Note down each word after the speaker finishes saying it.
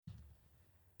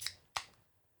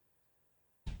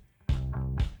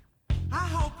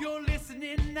you're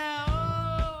listening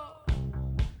now.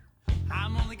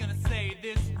 I'm only gonna say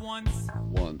this once.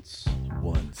 Once.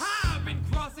 I've been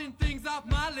crossing things off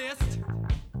my list.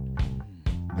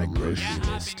 My grocery Yeah, I've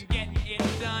list. been getting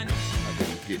it done.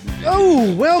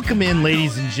 Oh, welcome in,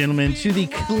 ladies and gentlemen, to the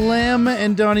Klemm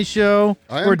and Donny show,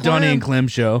 I am or Donny Klemm. and Klemm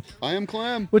show, I am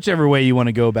Klemm. whichever way you want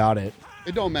to go about it.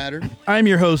 It don't matter. I'm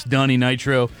your host, Donny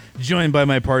Nitro, joined by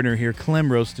my partner here, Klemm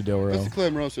Roastadoro. That's the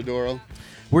Klemm Roastadoro.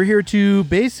 We're here to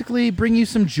basically bring you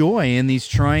some joy in these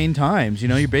trying times. You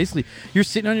know, you're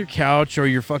sitting on your couch or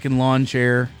your fucking lawn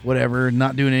chair, whatever,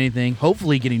 not doing anything,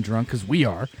 hopefully getting drunk, because we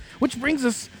are. Which brings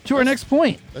us to our next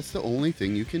point. That's the only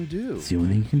thing you can do. It's the only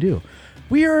thing you can do.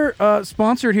 We are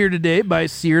sponsored here today by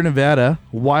Sierra Nevada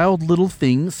Wild Little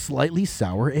Things Slightly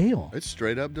Sour Ale. It's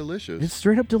straight up delicious. It's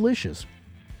straight up delicious.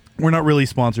 We're not really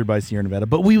sponsored by Sierra Nevada,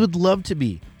 but we would love to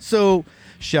be. So,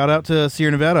 shout out to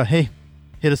Sierra Nevada. Hey,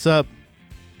 hit us up.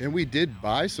 And we did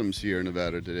buy some Sierra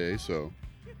Nevada today, so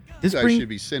This you guys should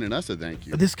be sending us a thank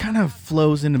you. This kind of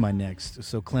flows into my next.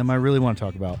 So, Clem, I really want to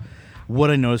talk about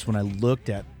what I noticed when I looked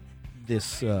at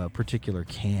this particular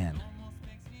can.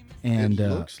 And it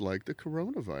looks like the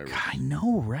coronavirus. I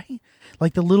know, right?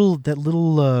 Like that little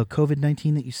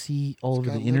COVID-19 that you see all over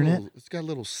the internet. It's got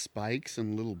little spikes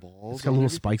and little balls. It's got little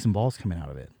spikes and balls coming out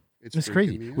of it. It's freaking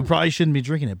crazy. me We out. probably shouldn't be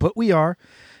drinking it, but we are.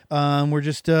 We're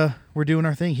just we're doing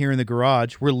our thing here in the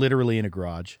garage. We're literally in a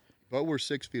garage. But we're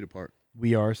 6 feet apart.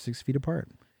 We are 6 feet apart.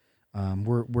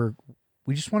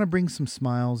 We just want to bring some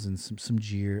smiles and some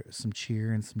cheer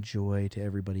and some joy to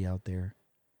everybody out there.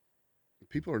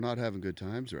 People are not having good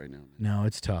times right now. No,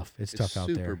 it's tough. It's tough out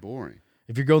there. Super boring.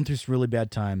 If you're going through some really bad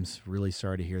times, really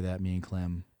sorry to hear that, me and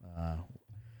Clem.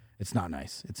 It's not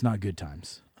nice. It's not good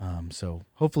times. So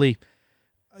hopefully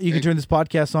you can turn this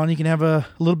podcast on. You can have a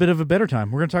little bit of a better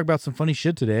time. We're going to talk about some funny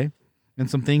shit today and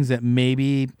some things that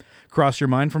maybe cross your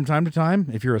mind from time to time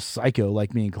if you're a psycho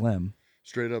like me and Clem.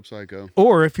 Straight up psycho.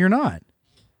 Or if you're not.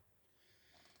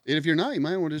 And if you're not, you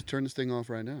might want to just turn this thing off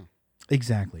right now.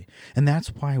 Exactly. And that's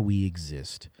why we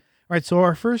exist. All right, so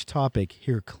our first topic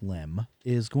here, Clem,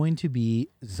 is going to be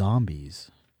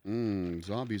zombies.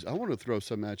 Zombies. I want to throw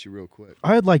something at you real quick.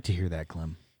 I'd like to hear that,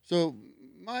 Clem. So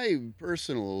my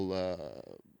personal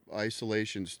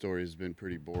isolation story has been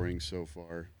pretty boring so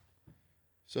far.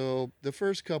 So the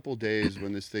first couple days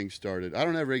when this thing started, I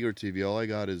don't have regular TV. All I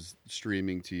got is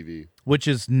streaming TV. Which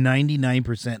is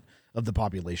 99% of the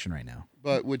population right now.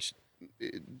 But which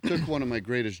it took one of my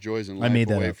greatest joys in life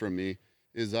away from me.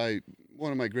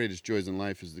 One of my greatest joys in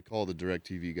life is to call the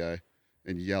DirecTV guy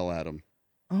and yell at him.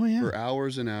 Oh, yeah. For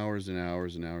hours and hours and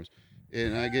hours and hours.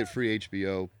 And I get free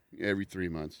HBO every 3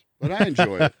 months. But I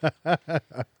enjoy it.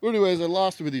 But anyways, I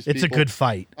lost it with these people. It's a good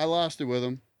fight. I lost it with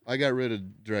them. I got rid of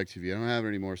DirecTV. I don't have it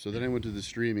anymore. So then I went to the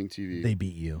streaming TV. They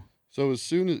beat you. So as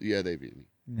soon as... Yeah, they beat me.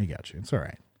 They got you. It's all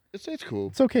right. It's cool.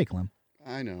 It's okay, Clem.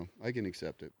 I know. I can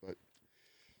accept it. But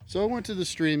so I went to the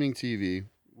streaming TV.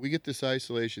 We get this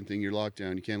isolation thing. You're locked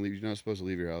down. You can't leave. You're not supposed to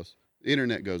leave your house. The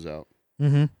internet goes out.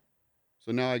 Mm-hmm.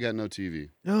 So now I got no TV.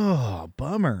 Oh,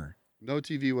 bummer. No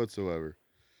TV whatsoever.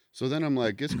 So then I'm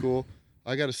like, it's cool.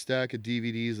 I got a stack of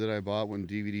DVDs that I bought when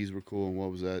DVDs were cool. And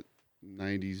what was that?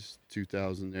 90s,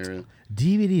 2000 era.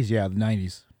 DVDs, yeah, the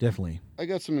 90s, definitely. I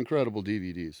got some incredible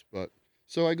DVDs. But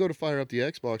so I go to fire up the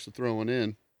Xbox to throw one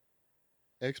in.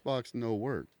 Xbox no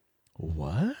work.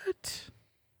 What?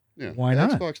 Yeah. Why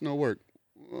not? Xbox no work.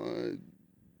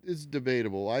 It's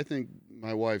debatable. I think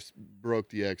my wife broke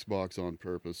the Xbox on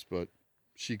purpose, but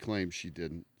she claims she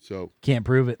didn't. So Can't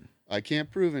prove it. I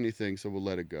can't prove anything, so we'll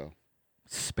let it go.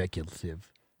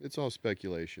 Speculative. It's all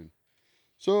speculation.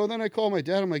 So then I call my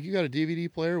dad. I'm like, you got a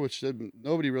DVD player? Which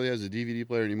nobody really has a DVD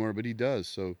player anymore, but he does.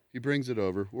 So he brings it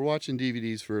over. We're watching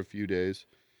DVDs for a few days.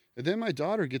 And then my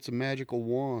daughter gets a magical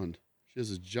wand. She has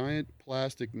a giant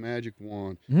plastic magic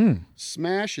wand.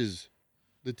 Smashes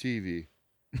the TV.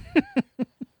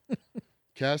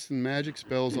 Casting magic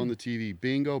spells on the TV.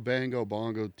 Bingo, bango,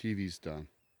 bongo, TV's done.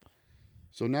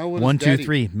 So now what? 1, 2,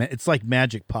 3. It's like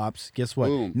magic pops. Guess what?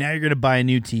 Boom. Now you're going to buy a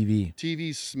new TV.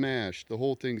 TV's smashed. The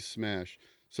whole thing's smashed.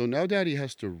 So now Daddy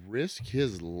has to risk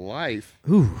his life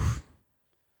Ooh.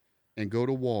 and go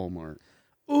to Walmart.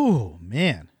 Ooh,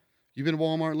 man. You been to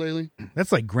Walmart lately?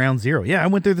 That's like ground zero. Yeah, I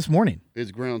went there this morning.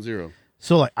 It's ground zero.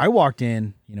 So like I walked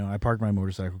in, I parked my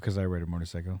motorcycle because I ride a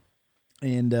motorcycle.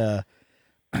 And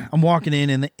I'm walking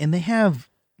in and they have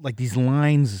like these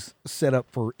lines set up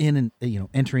for in and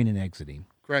entering and exiting.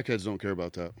 Crackheads don't care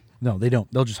about that. No, they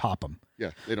don't. They'll just hop them.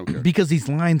 Yeah, they don't care. Because these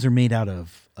lines are made out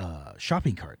of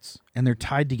shopping carts, and they're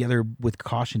tied together with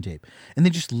caution tape, and they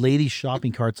just lay these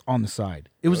shopping carts on the side.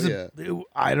 It was,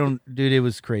 dude, it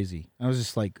was crazy. I was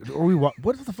just like,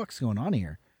 what the fuck's going on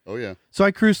here? Oh, yeah. So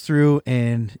I cruised through,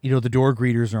 and, the door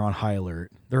greeters are on high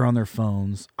alert. They're on their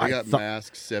phones. They got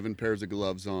masks, 7 pairs of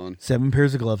gloves on. 7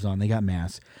 pairs of gloves on. They got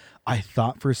masks. I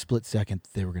thought for a split second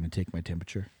they were going to take my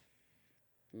temperature.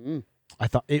 I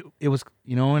thought it was,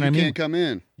 you know what I mean? You can't come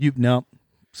in. No,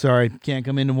 sorry, can't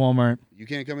come into Walmart. You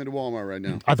can't come into Walmart right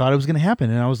now. I thought it was going to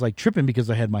happen, and I was like tripping because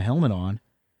I had my helmet on,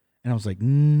 and I was like, I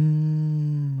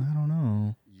don't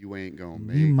know. You ain't going to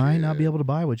make You might not be able to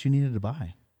buy what you needed to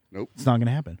buy. Nope. It's not going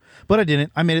to happen. But I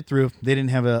didn't. I made it through. They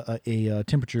didn't have a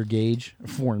temperature gauge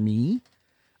for me.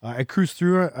 I cruised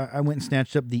through. I went and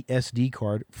snatched up the SD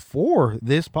card for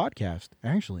this podcast,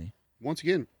 actually. Once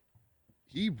again,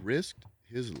 he risked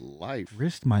his life.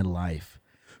 Risked my life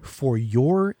for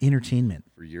your entertainment.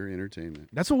 For your entertainment.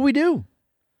 That's what we do.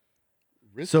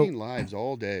 Risking lives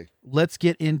all day. Let's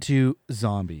get into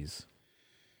zombies.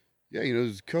 Yeah,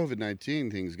 this COVID-19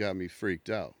 thing's got me freaked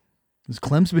out. Because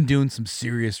Klemm's been doing some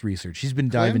serious research. He's been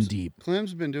diving deep.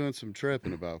 Clem's been doing some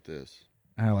tripping about this.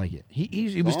 I like it.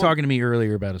 He was talking to me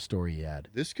earlier about a story he had.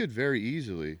 This could very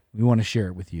easily... We want to share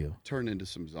it with you. ...turn into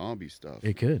some zombie stuff.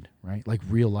 It could, right? Like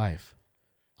real life.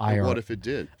 What if it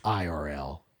did?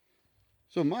 IRL.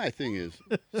 So my thing is,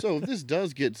 if this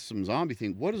does get some zombie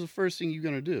thing, what is the first thing you're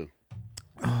going to do?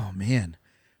 Oh, man.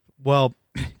 Well,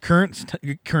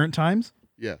 current times?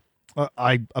 Yeah.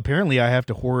 I have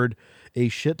to hoard a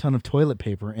shit ton of toilet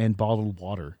paper and bottled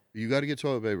water. You got to get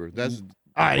toilet paper. That's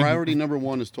priority number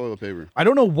 1 is toilet paper. I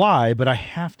don't know why, but I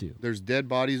have to. There's dead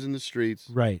bodies in the streets.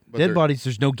 Right. Dead bodies,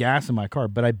 there's no gas in my car,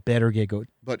 but I better go.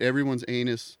 But everyone's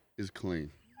anus is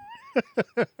clean.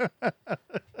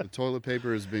 The toilet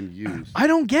paper has been used. I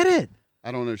don't get it.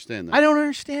 I don't understand that. I don't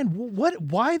understand.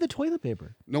 Why the toilet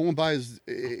paper? No one buys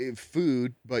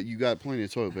food, but you got plenty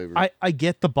of toilet paper. I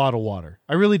get the bottled water.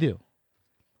 I really do.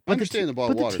 I understand the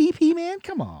bottled water. But the TP, man,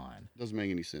 come on. Doesn't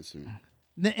make any sense to me.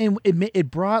 And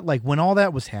it brought, like, when all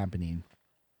that was happening,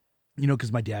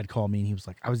 because my dad called me and he was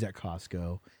like, I was at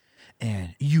Costco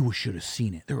and you should have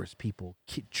seen it. There was people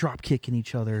drop kicking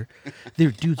each other.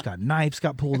 Their dudes got knives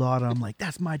got pulled out. I'm like,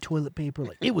 that's my toilet paper.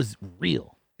 Like, it was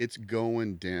real. It's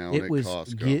going down at Costco. It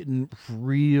was getting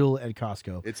real at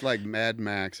Costco. It's like Mad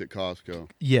Max at Costco.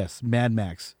 Yes, Mad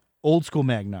Max. Old school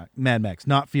Mad Max,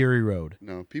 not Fury Road.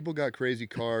 No, people got crazy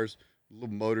cars, little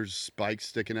motors, spikes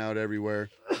sticking out everywhere.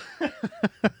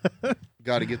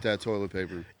 Got to get that toilet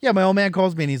paper. Yeah, my old man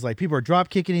calls me and he's like, people are drop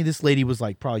kicking. This lady was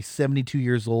like probably 72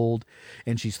 years old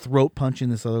and she's throat punching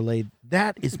this other lady.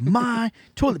 That is my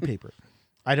toilet paper.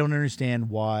 I don't understand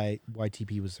why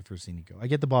TP was the first thing to go. I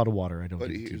get the bottled water. I don't. But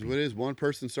here's what it is: one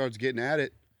person starts getting at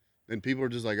it, then people are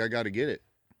just like, "I got to get it."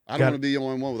 I don't want to be the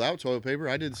only one without toilet paper.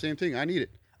 I did the same thing. I need it.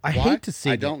 I hate to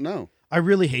say. I don't know. I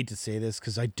really hate to say this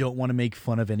because I don't want to make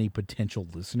fun of any potential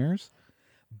listeners,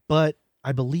 but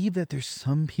I believe that there's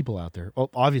some people out there,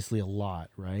 obviously a lot,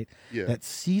 right? Yeah. That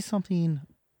see something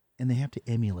and they have to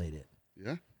emulate it.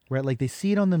 Yeah. Right. Like they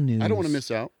see it on the news. I don't want to miss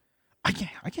out. I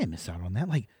can't miss out on that.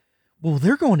 Like. Well,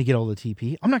 they're going to get all the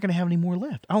TP. I'm not going to have any more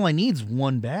left. All I need is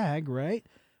one bag, right?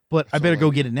 But I better go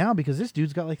get it now because this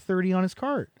dude's got like 30 on his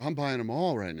cart. I'm buying them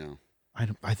all right now.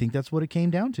 I think that's what it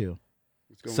came down to.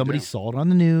 Somebody saw it on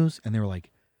the news and they were like,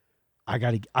 I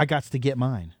got to get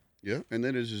mine. Yeah, and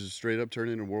then it just straight up turned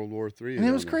into World War III. And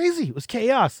it was crazy. It was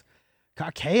chaos.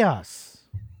 Got chaos.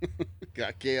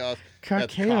 Got chaos. Got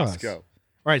chaos. Costco. All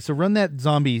right, so run that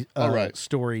zombie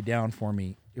story down for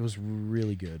me. It was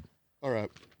really good. All right.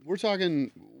 We're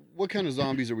talking, what kind of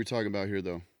zombies are we talking about here,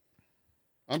 though?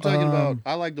 I'm talking about,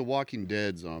 I like the Walking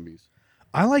Dead zombies.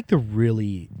 I like the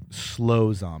really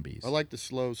slow zombies. I like the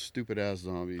slow, stupid-ass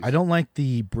zombies. I don't like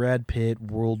the Brad Pitt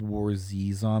World War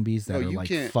Z zombies that are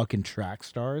like fucking track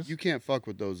stars. You can't fuck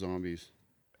with those zombies.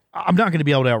 I'm not going to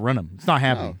be able to outrun them. It's not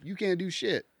happening. No, you can't do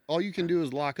shit. All you can do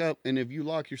is lock up, and if you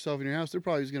lock yourself in your house, they're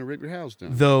probably just going to rip your house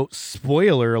down. Though,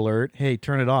 spoiler alert, hey,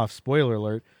 turn it off, spoiler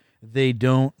alert, they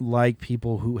don't like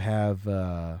people who have,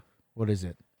 what is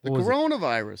it? The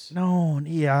coronavirus. No,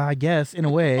 yeah, I guess, in a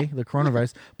way, the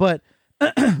coronavirus. But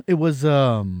it was...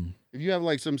 if you have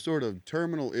like some sort of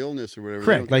terminal illness or whatever,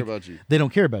 correct, they don't care about you. They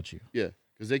don't care about you. Yeah,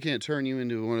 because they can't turn you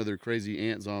into one of their crazy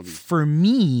ant zombies. For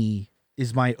me,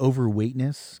 is my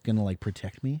overweightness going to like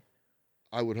protect me?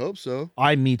 I would hope so.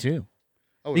 Me too.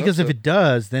 Because if it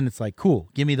does, then it's like, cool,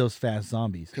 give me those fast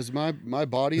zombies. Because my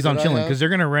body, because I'm chilling. Because they're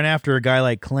gonna run after a guy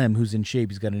like Klemm, who's in shape.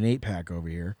 He's got an 8-pack over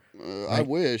here. I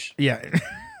wish. Yeah,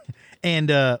 and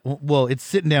well, it's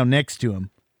sitting down next to him,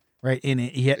 Right, and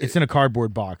it's in a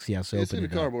cardboard box. Yeah, so It's in a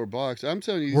cardboard box. I'm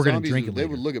telling you, We're gonna zombies, drink it they later.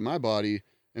 would look at my body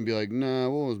and be like, "Nah,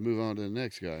 we'll just move on to the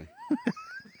next guy."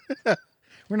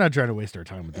 We're not trying to waste our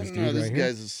time with this No, dude this right here.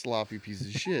 guy's a sloppy piece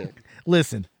of shit.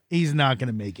 Listen, he's not going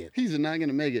to make it. He's not going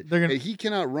to make it. They're gonna- Hey, he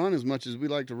cannot run as much as we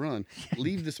like to run.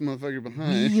 Leave this motherfucker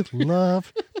behind. We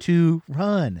love to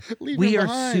run. Leave We him are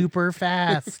behind. super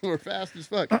fast. We're fast as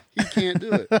fuck. He can't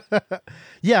do it.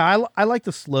 Yeah, I like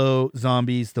the slow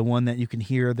zombies, the one that you can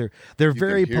hear. They're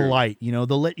very hear 'em. polite. You know,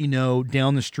 they'll let you know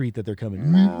down the street that they're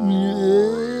coming.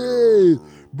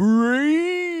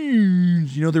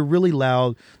 Brains. You know, they're really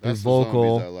loud. They're That's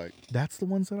vocal. the zombies I like. That's the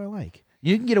ones that I like.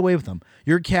 You can get away with them.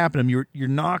 You're capping them. You're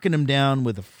knocking them down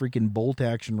with a freaking bolt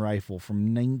action rifle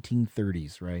from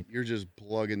 1930s, right? You're just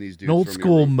plugging these dudes. An old from your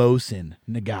school roof. Mosin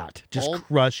Nagant, just All-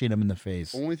 crushing them in the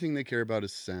face. Only thing they care about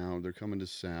is sound. They're coming to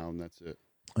sound. That's it.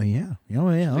 Oh yeah, oh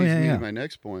yeah, oh Leads yeah, me yeah. to my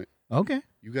next point. Okay,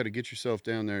 You got to get yourself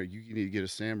down there. You need to get a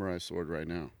samurai sword right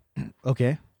now.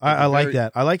 okay. At I the like very-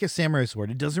 that. I like a samurai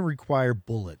sword. It doesn't require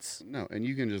bullets. No, and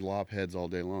you can just lop heads all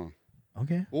day long.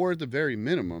 Okay. Or at the very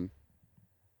minimum,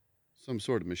 some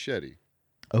sort of machete.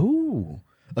 Oh,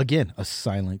 again, a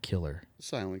silent killer. A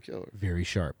silent killer. Very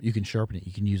sharp. You can sharpen it.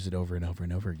 You can use it over and over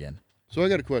and over again. So I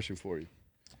got a question for you.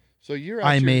 So you're.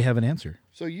 I may have an answer.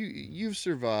 So you've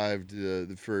survived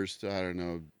the first, I don't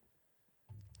know,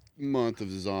 month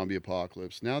of the zombie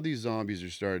apocalypse. Now these zombies are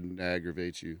starting to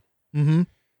aggravate you. Mm-hmm.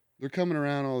 They're coming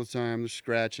around all the time. They're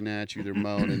scratching at you. They're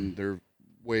moaning. They're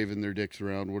waving their dicks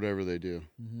around. Whatever they do.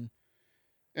 Mm-hmm.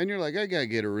 And you're like, I gotta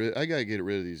get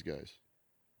rid of these guys.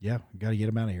 Yeah, got to get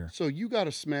them out of here. So you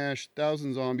gotta smash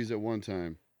 1,000 zombies at one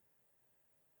time.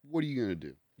 What are you gonna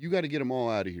do? You got to get them all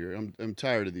out of here. I'm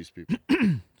tired of these people.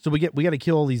 So we got to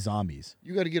kill all these zombies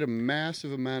You got to get a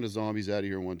massive amount of zombies out of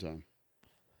here one time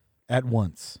at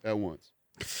once. at once.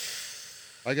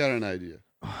 I got an idea.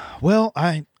 Well,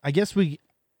 I guess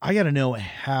I got to know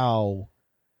how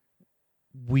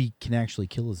we can actually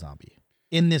kill a zombie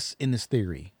in this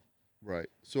theory. Right.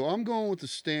 So I'm going with the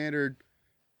standard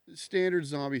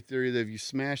zombie theory that if you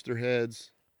smash their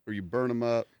heads or you burn them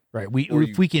up, Right. Or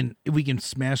If we can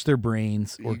smash their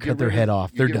brains or you get cut their rid head of-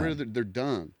 off, you they're get done. rid of they're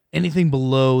done. Anything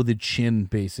below the chin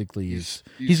basically is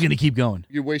he's going to keep going.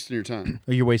 You're wasting your time.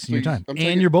 Or you're wasting So your time I'm and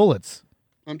taking- your bullets.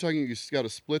 I'm talking you just got to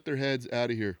split their heads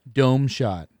out of here. Dome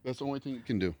shot. That's the only thing you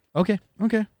can do. Okay.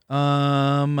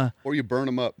 Or you burn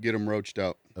them up, get them roached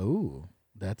out. Oh,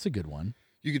 that's a good one.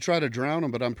 You could try to drown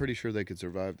them, but I'm pretty sure they could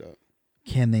survive that.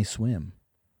 Can they swim?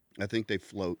 I think they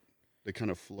float. They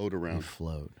kind of float They around.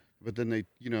 float. But then they,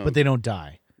 But they don't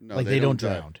die. no, Like they don't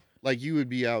die. drown. Like you would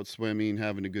be out swimming,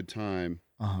 having a good time,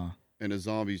 Uh-huh. and a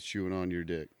zombie's chewing on your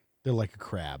dick. They're like a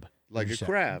crab. Like They're a just-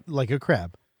 crab. Like a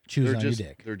crab. Chews They're on just your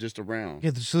dick. they're just around.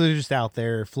 Yeah, so they're just out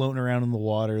there floating around in the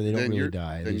water. They don't Then really you're,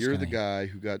 die. They Then just you're the kinda- guy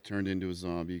who got turned into a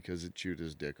zombie because it chewed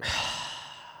his dick off.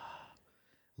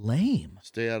 Lame.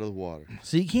 Stay out of the water.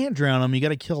 So you can't drown them. You got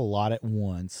to kill a lot at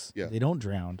once. Yeah. They don't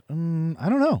drown. I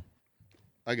don't know.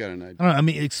 I got an idea. I don't know. I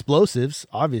mean, explosives,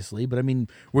 obviously, but I mean,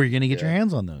 where are you going to get your Yeah.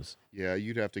 hands on those? Yeah,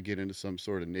 you'd have to get into some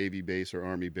sort of Navy base or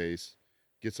Army base,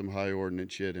 get some high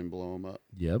ordnance shit and blow them up.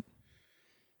 Yep.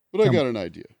 But I Tell got an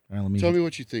idea. All right, let me Tell me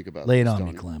what you think about lay it this, on me,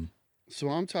 Donny. Clem. So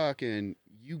I'm talking,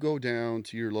 you go down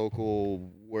to your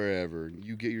local wherever,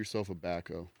 you get yourself a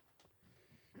backhoe.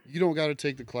 You don't got to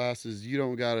take the classes. You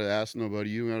don't got to ask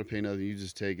nobody. You don't got to pay nothing. You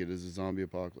just take it as a zombie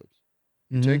apocalypse.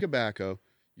 Mhm. Take a backhoe.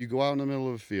 You go out in the middle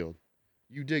of a field.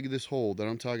 You dig this hole that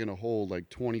I'm talking a hole like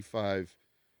 25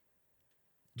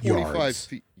 Yards.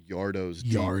 feet. Yardos.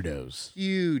 Deep. Yardos.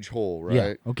 Huge hole, right?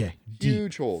 Yeah. Okay. Deep.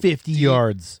 Huge hole. 50 Deep,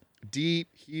 yards. Deep,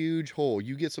 huge hole.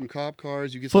 You get some cop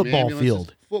cars. You get Football some ambulances.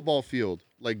 field. Football field.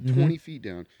 Like Mhm. 20 feet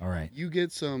down. All right. You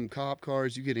get some cop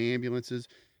cars, you get ambulances,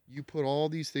 you put all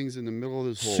these things in the middle of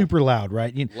this hole. Super loud,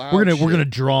 right? Loud we're shit. gonna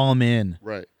draw them in.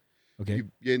 Right. Okay.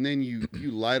 And then you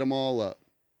light them all up.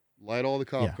 Light all the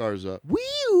cop Yeah. cars up. Wee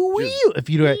wee. If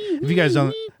you guys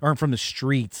aren't from the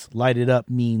streets, light it up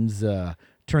means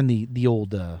turn the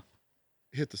old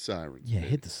Hit the sirens. yeah, baby.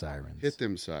 hit the sirens. Hit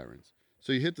them sirens.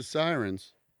 So you hit the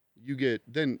sirens, you get,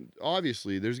 then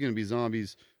obviously there's going to be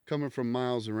zombies coming from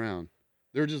miles around.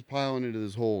 They're just piling into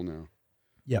this hole now.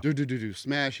 Yep. Do,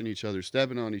 smashing each other,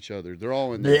 stepping on each other. They're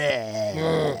all in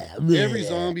there. Every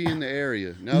zombie in the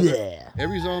area. Now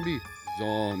every zombies.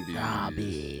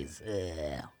 Zombies.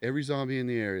 Every zombie in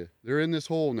the area. They're in this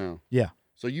hole now. Yeah.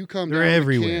 So you come They're down with a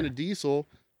everywhere. can of diesel,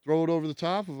 throw it over the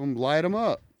top of them, light them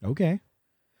up. Okay.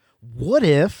 What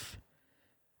if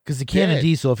Because the can of Dead.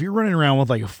 diesel, if you're running around with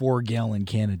like a 4-gallon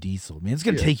can of diesel, man, it's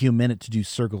going to Yeah. take you a minute to do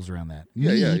circles around that.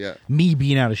 Yeah. Me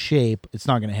being out of shape, it's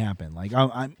not going to happen. Like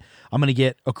I'm going to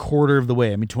get a quarter of the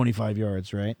way. I mean, 25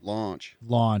 yards, right? Launch.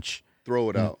 And Throw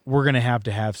it out. we're going to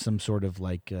have some sort of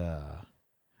like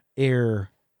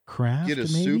aircraft. Get a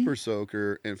maybe? super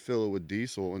soaker and fill it with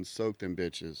diesel and soak them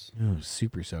bitches. Ooh,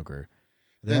 super soaker.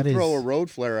 Then That throw a is road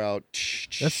flare out.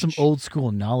 that's some old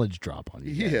school knowledge drop on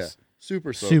you guys. Yeah.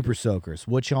 Super soaker. Super soakers.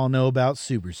 What y'all know about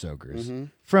super soakers?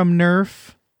 Mhm. From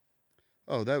Nerf.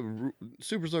 Oh,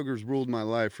 super soakers ruled my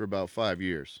life for about 5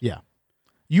 years. Yeah.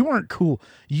 You weren't cool.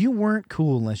 You weren't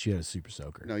cool unless you had a super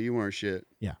soaker. No, you weren't shit.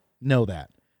 Yeah. Know that.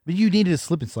 But you needed a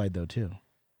slip and slide though too.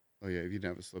 Oh yeah, if you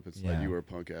didn't have a slip and slide, Yeah. you were a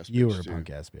punk ass. You bitch, were a too. punk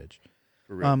ass bitch.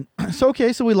 For real.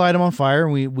 So we light them on fire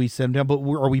and we set them down, but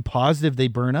are we positive they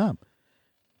burn up?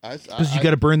 Because you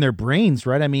got to burn their brains,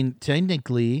 right? I mean,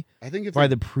 technically, I think if by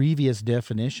the previous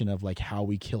definition of like how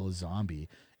we kill a zombie,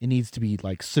 it needs to be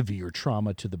like severe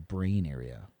trauma to the brain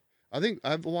area. I think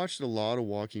I've watched a lot of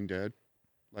Walking Dead,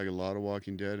 and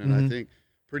Mm-hmm. I think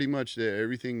pretty much that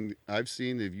everything I've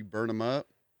seen, if you burn them up,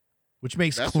 Which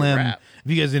makes that's a Klemm, wrap. if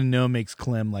you guys didn't know, makes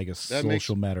Klemm like a That makes-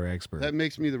 social matter expert. that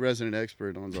makes me the resident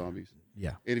expert on zombies.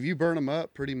 Yeah. And if you burn them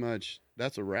up, pretty much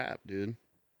that's a wrap, dude.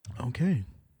 Okay.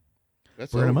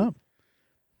 That's Burn them over. up.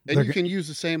 And They're you go- can use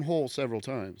the same hole several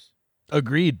times.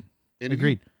 Agreed. And if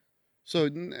Agreed. So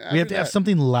We have to have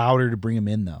something louder to bring them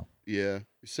in, though. Yeah,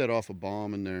 you set off a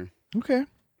bomb in there, Okay.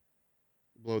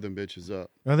 blow them bitches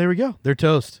up. Oh, there we go. They're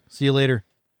toast. See you later.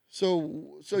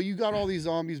 So you got all these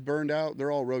zombies burned out.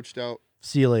 They're all roached out.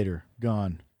 See you later.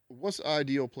 Gone. What's the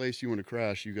ideal place you want to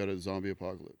crash? You got a zombie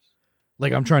apocalypse.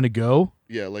 Like I'm trying to go.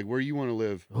 Yeah, like where you want to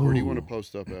live. Where do you want to Ooh.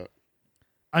 post up at?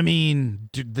 I mean,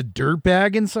 the dirt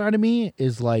bag inside of me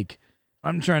is like,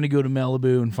 I'm trying to go to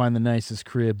Malibu and find the nicest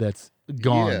crib that's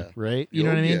gone, Yeah. right? You know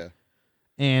what I mean? Yeah.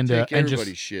 And Take and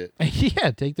everybody's just shit.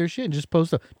 yeah, take their shit and just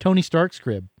post up. Tony Stark's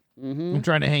crib. Mm-hmm. I'm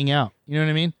trying to hang out. You know what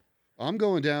I mean? I'm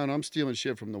going down. I'm stealing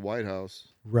shit from the White House.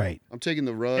 Right. I'm taking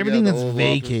the rug. Everything out of that's the Oval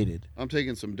Office. vacated. I'm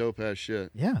taking some dope ass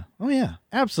shit. Yeah. Oh yeah.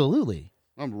 Absolutely.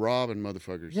 I'm robbing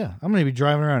motherfuckers. Yeah. I'm gonna be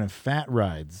driving around in fat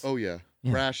rides. Oh yeah.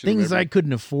 Yeah. Crashing them Things I every-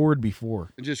 couldn't afford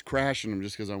before and just crashing them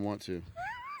just because I want to.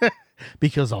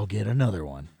 because I'll get another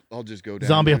one. I'll just go down.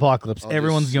 Zombie there. apocalypse. I'll just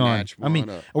Everyone's gone. snatch I mean,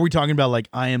 one up. are we talking about like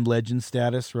I Am Legend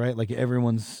status, right? Like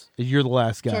you're the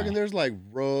last guy. Talking, there's like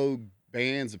rogue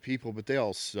bands of people, but they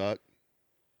all suck.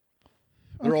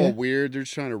 They're Okay. all weird. They're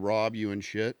just trying to rob you and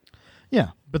shit.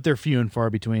 Yeah, but they're few and far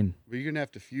between. But you're gonna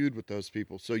have to feud with those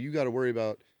people. So you got to worry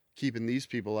about keeping these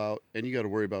people out, and you got to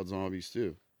worry about zombies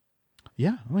too.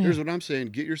 Yeah. Oh, yeah. Here's what I'm saying: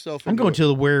 get yourself. I'm Into going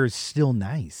to where it's still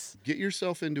nice. get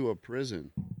yourself into a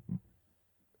prison.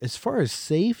 As far as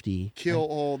safety, Kill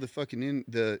all the fucking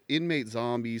the inmate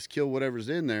zombies. Kill whatever's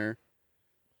in there.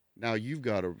 Now you've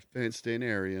got a fenced-in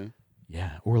area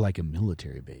yeah, or like a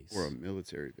military base. or a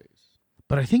military base.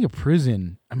 But I think a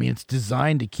prison, I mean, it's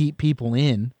designed to keep people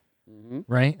in, Mm-hmm.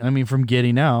 right? I mean, from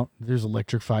getting out, there's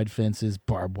electrified fences,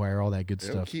 barbed wire, all that good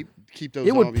It'll stuff. keep those.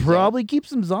 It would zombies out. probably keep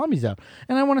some zombies out.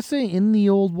 And I want to say, in the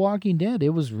old Walking Dead, it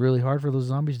was really hard for those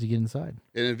zombies to get inside.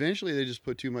 And eventually, they just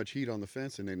put too much heat on the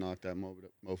fence and they knocked that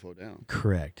mofo down.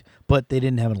 Correct. But they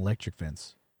didn't have an electric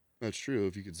fence. That's true.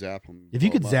 If you could zap them. If you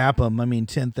could zap them, I mean,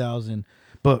 10,000.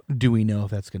 But do we know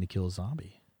if that's going to kill a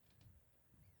zombie?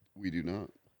 We do not.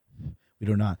 We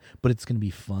do not. But it's going to be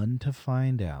fun to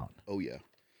find out. Oh yeah.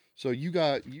 So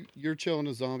you're chilling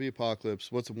a zombie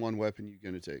apocalypse. What's the one weapon you're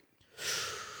gonna take?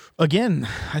 Again,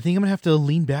 I think I'm going to have to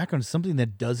lean back on something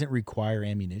that doesn't require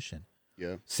ammunition.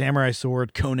 Yeah. Samurai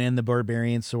sword, Conan the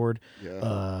Barbarian sword,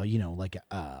 Yeah. like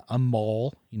a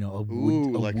maul, a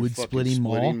Ooh, like wood fucking splitting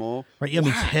maul. maul. Right? Yeah, I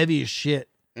mean, it's Wow. heavy as shit.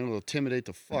 And it'll intimidate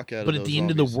the fuck out But of at those the end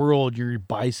of zombies. the world, your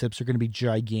biceps are going to be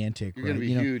gigantic. You're right? gonna be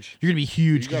You know, huge. You're going to be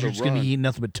huge You because gotta you're just going to run. be eating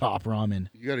nothing but top ramen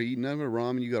You gotta eat nothing but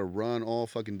ramen. You gotta run all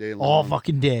fucking day long. all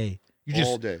fucking day. You're just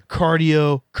All day.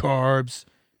 cardio, carbs,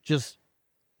 just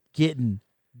getting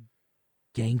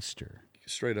gangster.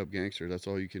 Straight up gangster. That's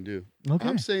all you can do. Okay.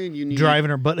 I'm saying you need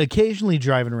But occasionally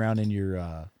driving around in your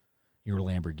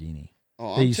Lamborghini.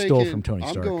 Oh, that I'm you stole taking- from Tony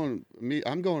Stark.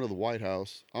 I'm going to the White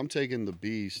House. I'm taking the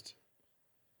beast.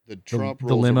 The Trump the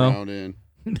rolls limo? around in.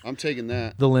 I'm taking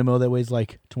that. The limo that weighs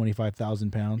like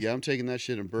 25,000 pounds. Yeah, I'm taking that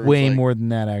shit and burns Way like, more than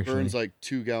that, actually. burns like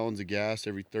 2 gallons of gas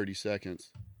every 30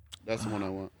 seconds. That's the one I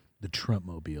want. The Trump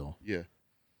mobile. Yeah.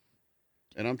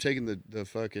 And I'm taking the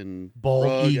fucking Bald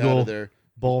rug out eagle. of there.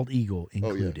 Bald eagle Oh, yeah.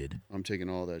 included. I'm taking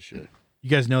all that shit. You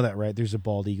guys know that, right? There's a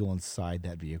bald eagle inside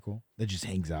that vehicle that just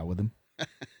hangs out with him.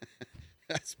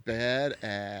 That's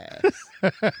badass.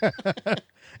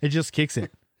 It just kicks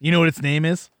it. You know what its name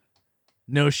is?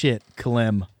 No shit,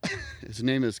 Klemm. His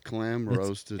name is Klemm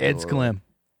Roasted. It's Klemm.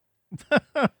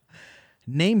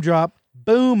 Name drop.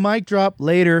 Boom, mic drop.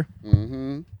 Later.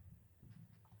 Mm-hmm.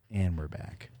 And we're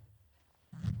back.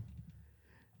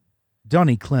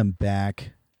 Donny Klemm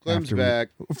back. Klemm's back.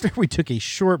 After we took a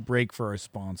short break for our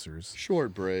sponsors.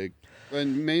 Short break.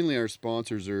 And mainly our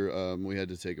sponsors are, we had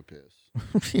to take a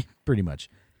piss. Pretty much.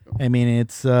 I mean,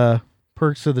 it's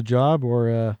perks of the job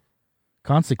or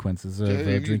consequences of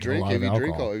drinking a lot of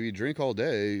alcohol. If you drink all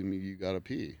day, you got to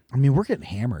pee. I mean, we're getting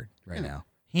hammered right now.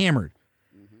 Hammered.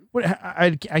 What?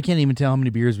 I can't even tell how many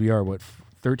beers we are. What,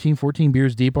 13, 14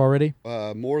 beers deep already?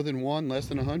 More than one, less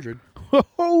than 100.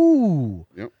 Oh!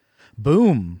 Yep.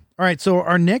 Boom. All right, so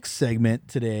our next segment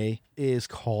today is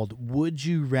called Would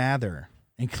You Rather?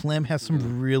 And Klemm has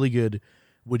some really good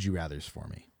Would You Rathers for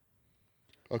me.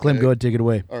 Okay. Klemm, go ahead, take it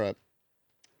away. All right.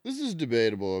 This is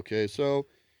debatable, okay? So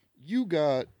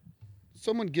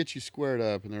someone gets you squared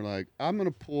up and they're like, I'm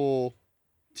going to pull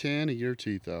 10 of your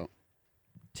teeth out.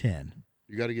 10.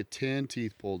 You got to get 10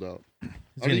 teeth pulled out.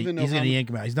 He's going to yank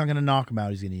them out. He's not going to knock them out.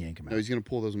 He's going to yank them out. No, he's going to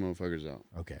pull those motherfuckers out.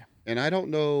 Okay. And I don't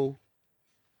know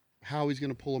how he's going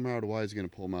to pull them out or why he's going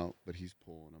to pull them out, but he's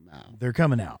pulling them out. They're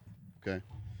coming out. Okay.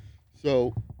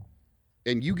 So,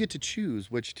 and you get to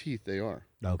choose which teeth they are.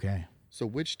 Okay. So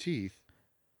which teeth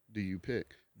do you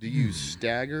pick? Do you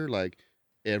stagger like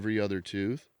every other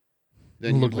tooth?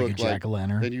 Then you look like a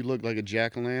jack-o'-lantern. Then you look like a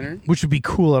jack-o'-lantern. Which would be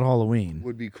cool at Halloween.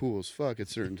 Would be cool as fuck at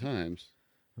certain times.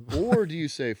 Or do you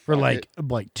say fuck for like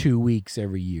it, 2 weeks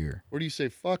every year? Or do you say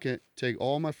fuck it, take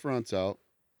all my fronts out,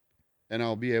 and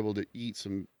I'll be able to eat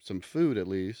some food at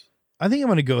least? I think I'm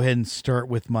going to go ahead and start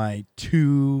with my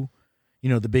two,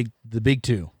 the big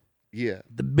two. Yeah.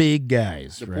 The big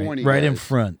guys, The right? pointy Right in guys.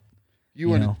 front. You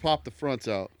want to pop the fronts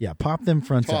out. Yeah, pop them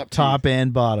fronts Top out, top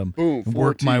and bottom. Boom, and 4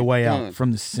 work my teeth, way done. out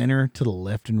from the center to the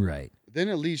left and right. Then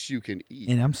at least you can eat.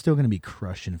 And I'm still going to be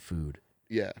crushing food.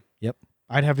 Yeah. Yep.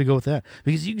 I'd have to go with that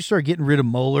because you can start getting rid of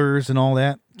molars and all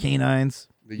that, canines.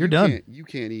 But You're done. You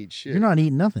can't eat shit. You're not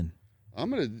eating nothing.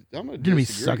 I'm gonna You're going to be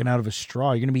sucking out of a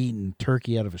straw. You're going to be eating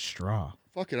turkey out of a straw.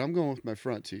 Fuck it. I'm going with my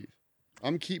front teeth.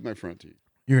 I'm gonna keep my front teeth.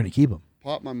 You're going to keep them.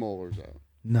 Pop my molars out.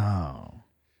 No.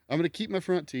 I'm gonna keep my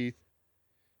front teeth.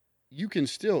 You can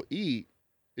still eat.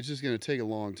 It's just gonna take a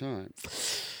long time.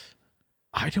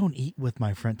 I don't eat with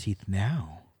my front teeth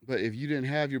now. But if you didn't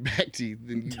have your back teeth,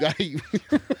 then you gotta eat.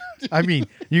 I mean,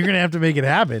 you're going to have to make it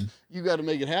happen. You got to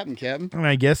make it happen, Captain. And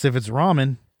I guess if it's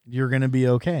ramen, you're going to be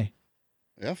okay.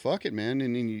 Yeah, fuck it, man.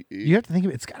 And then You have to think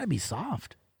of it. It's got to be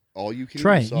soft. all you can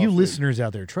Try eat it. is soft You food. listeners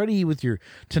out there, try to eat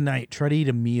try to eat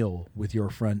a meal with your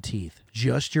front teeth.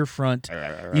 Just your front,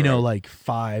 like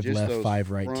 5 Just left, those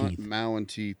 5 right front teeth. Mowing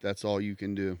teeth. That's all you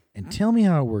can do. And tell me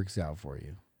how it works out for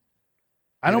you.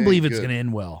 I It don't ain't believe it's good. going to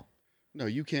end well. No,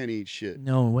 you can't eat shit.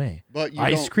 No way. But you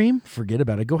Ice don't cream? Forget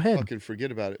about it. Go ahead. fucking forget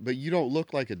about it. But you don't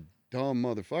look like a dumb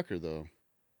motherfucker, though.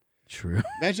 True.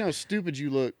 Imagine how stupid you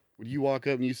look when you walk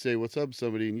up and you say, "What's up,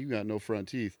 somebody?" and you got no front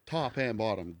teeth, top and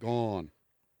bottom, gone,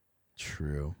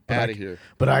 True. out of here.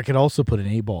 But I could also put an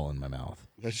 8-ball in my mouth.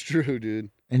 That's true, dude.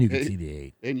 And you can Hey, see the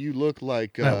 8. And you look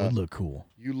like That would look cool.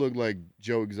 you look like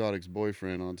Joe Exotic's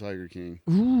boyfriend on Tiger King.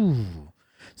 Ooh.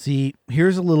 See,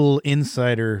 here's a little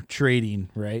insider trading,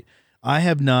 right? I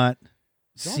have not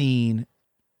seen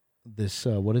this,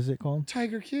 what is it called?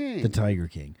 Tiger King. The Tiger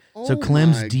King. Oh So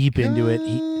Clem's my deep into it.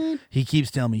 God. He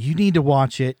keeps telling me, you need to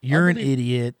watch it. You're an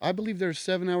idiot. I believe there's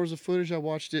 7 hours of footage. I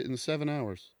watched it in 7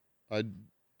 hours.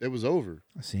 It was over.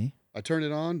 See? I turned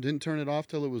it on, didn't turn it off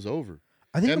till it was over.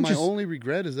 I think And I'm my just, only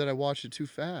regret is that I watched it too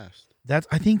fast.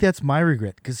 I think that's my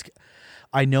regret because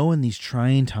I know in these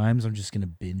trying times I'm just going to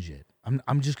binge it.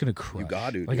 I'm just gonna crush. You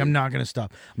got to. Like, dude. I'm not gonna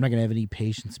stop. I'm not gonna have any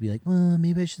patience to be like, well,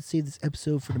 maybe I should save this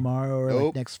episode for tomorrow or like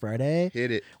Nope. next Friday Hit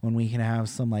it. when we can have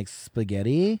some like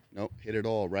spaghetti. Nope. Hit it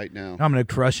all right now. I'm gonna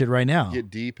crush it right now.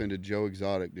 Get deep into Joe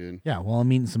Exotic, dude. Yeah, well,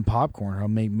 I'm eating some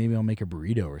popcorn. Maybe I'll make a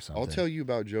burrito or something. I'll tell you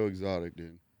about Joe Exotic,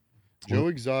 dude. Joe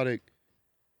Exotic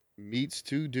meets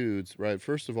 2 dudes, right?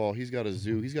 First of all, he's got a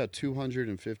zoo. He's got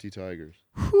 250 tigers.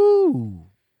 Whew.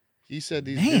 He said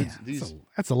these Man, dudes,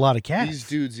 that's a lot of cats. these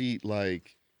dudes eat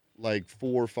like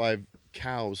 4 or 5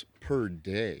 cows per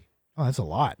day. Oh, that's a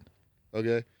lot.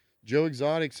 Okay. Joe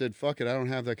Exotic said, fuck it, I don't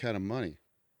have that kind of money.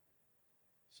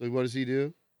 So what does he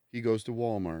do? He goes to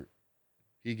Walmart.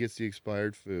 He gets the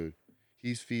expired food.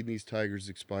 He's feeding these tigers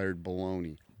expired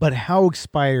bologna. But how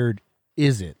expired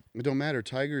is it? It don't matter.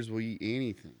 Tigers will eat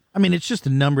anything. I mean, it's just a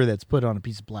number that's put on a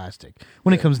piece of plastic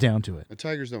when it Yeah. comes down to it. The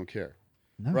tigers don't care.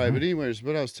 No, Right, no. but anyways,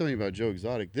 what I was telling you about Joe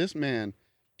Exotic, this man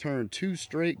turned 2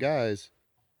 straight guys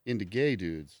into gay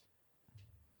dudes.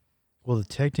 Well,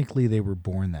 technically, they were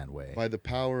born that way. By the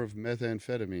power of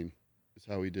methamphetamine is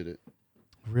how he did it.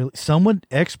 Really,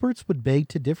 experts would beg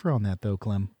to differ on that, though,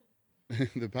 Clem.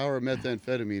 The power of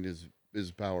methamphetamine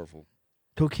is powerful.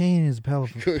 Cocaine is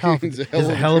powerful. Cocaine's a hell is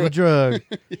of a a hell of a drug,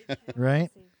 Yeah. right?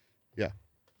 Yeah.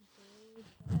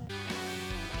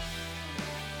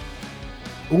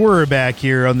 We're back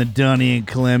here on the Donny and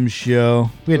Klemm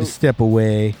show. We had to step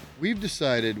away. We've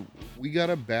decided we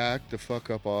gotta back the fuck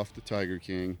up off the Tiger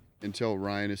King until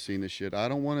Ryan has seen this shit. I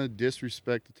don't want to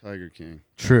disrespect the Tiger King.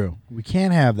 True. We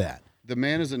can't have that. The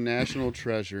man is a national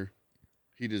treasure.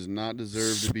 He does not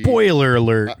deserve to be. Spoiler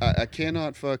alert. I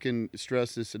cannot fucking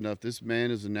stress this enough. This man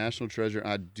is a national treasure.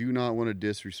 I do not want to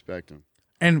disrespect him.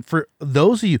 And for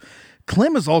those of you,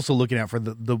 Klemm is also looking out for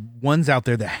the ones out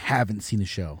there that haven't seen the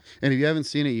show. And if you haven't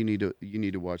seen it, you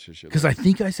need to watch this shit. Because I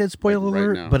think I said spoiler right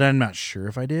alert, now. but I'm not sure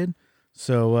if I did.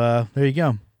 So there you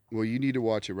go. Well, you need to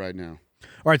watch it right now.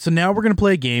 All right, so now we're going to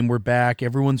play a game. We're back.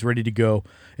 Everyone's ready to go.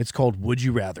 It's called Would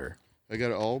You Rather. I got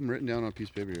it all written down on a piece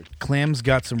of paper here. Klemm's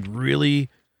got some really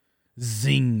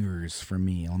zingers for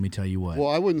me. Let me tell you what. Well,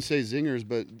 I wouldn't say zingers,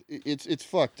 but it's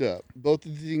fucked up. Both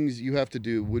of the things you have to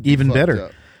do would be Even fucked better.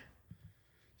 up.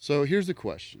 So here's the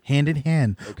question. Hand in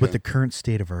hand Okay. with the current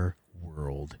state of our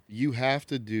world. You have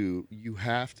to do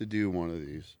one of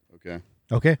these, okay?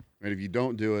 Okay. And if you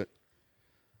don't do it,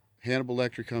 Hannibal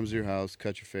Lecter comes to your house,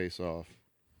 cut your face off.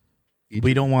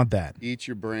 We don't want that. Eat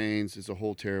your brains. It's a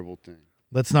whole terrible thing.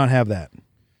 Let's not have that.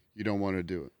 You don't want to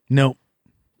do it. Nope.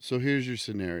 So here's your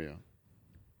scenario.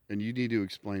 And you need to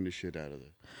explain the shit out of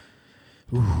this.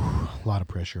 Ooh, a lot of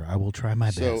pressure. I will try my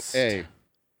best. So, A,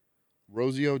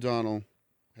 Rosie O'Donnell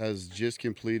has just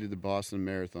completed the Boston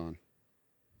Marathon,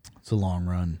 It's a long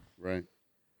run. right?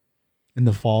 In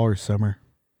the fall or summer.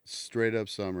 Straight up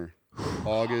summer. Hot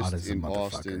August as a in motherfucker.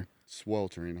 Boston.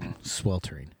 Sweltering hot.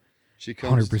 Sweltering. She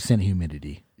comes 100%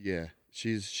 humidity. Yeah,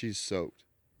 she's soaked,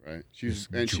 right? Just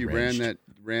She ran that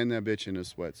bitch in a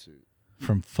sweatsuit.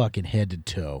 From fucking head to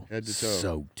toe. Head to toe.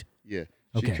 Soaked. Yeah.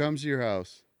 Okay. She comes to your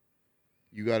house.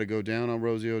 You got to go down on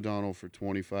Rosie O'Donnell for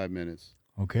 25 minutes.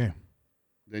 Okay.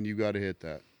 Then you got to hit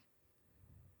that.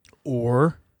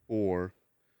 Or Or,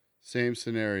 same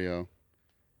scenario,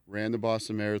 ran the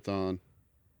Boston Marathon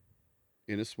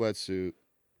in a sweatsuit.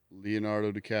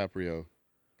 Leonardo DiCaprio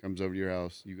comes over to your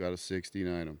house. You got to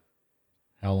 69 him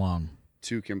how long?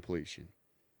 to completion.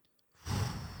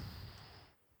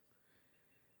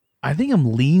 I think I'm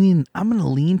going to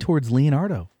lean towards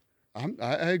Leonardo. I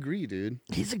agree, dude.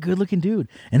 He's a good looking dude.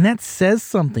 And that says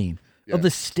something Yeah. of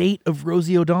the state of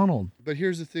Rosie O'Donnell. But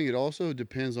here's the thing: it also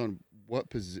depends on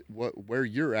where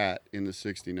you're at in the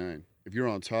 69. If you're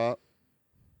on top,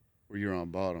 or you're on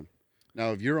bottom.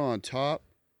 Now, if you're on top,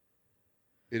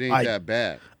 it ain't that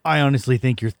bad. I honestly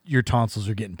think your tonsils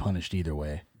are getting punished either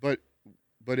way.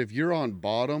 But if you're on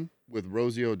bottom with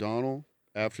Rosie O'Donnell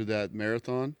after that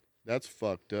marathon, that's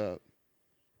fucked up.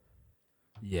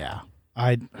 Yeah.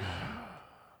 I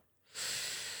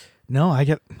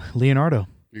get Leonardo.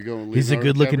 You're going. Leonardo He's a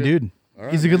good looking DiCaprio? dude. All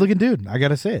right, He's a man. good looking dude. I got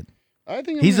to say it. I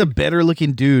think He's a better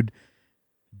looking dude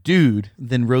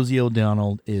than Rosie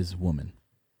O'Donnell is woman.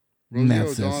 Rosie That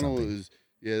says O'Donnell something. is.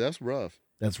 Yeah, that's rough.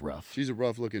 That's rough. She's a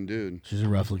rough looking dude. She's a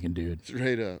rough looking dude.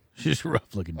 Straight up. She's a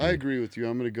rough looking dude. I agree with you.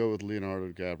 I'm going to go with Leonardo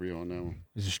DiCaprio on that one.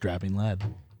 He's a strapping lad.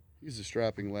 He's a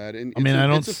strapping lad, and I mean,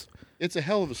 it's a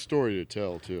hell of a story to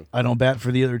tell too. I don't bat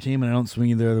for the other team, and I don't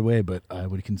swing the other way, but I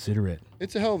would consider it.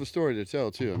 It's a hell of a story to tell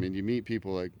too. I mean, you meet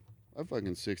people like I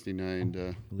fucking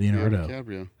 69 Leonardo.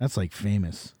 DiCaprio. That's like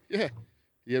famous. Yeah,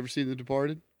 you ever seen The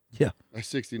Departed? Yeah, I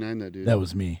 69 that dude. that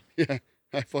was me. Yeah,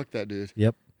 I fucked that dude.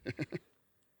 Yep.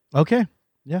 Okay.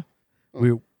 Yeah.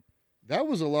 Oh. That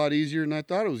was a lot easier than I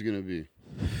thought it was going to be.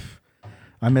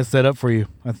 I messed that up for you.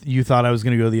 You thought I was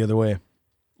going to go the other way.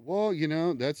 Well,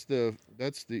 that's the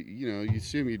you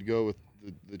assume you'd go with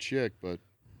the chick, but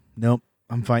Nope.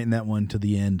 I'm fighting that one to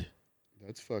the end.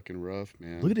 that's fucking rough,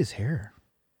 man. Look at his hair.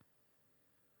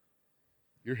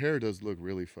 Your hair does look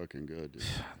really fucking good, dude.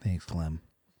 Thanks, Clem.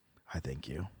 I thank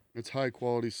you. It's high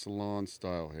quality salon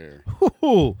style hair.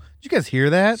 Ooh, did you guys hear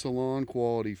that? Salon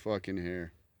quality fucking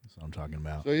hair. That's what I'm talking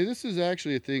about. So yeah, this is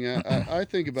actually a thing I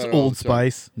think about. It's it all Old the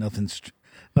time. Spice.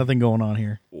 Nothing going on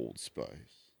here. Old Spice.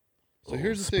 So Old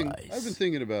here's the thing. Spice. I've been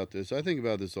thinking about this. I think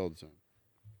about this all the time.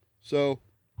 So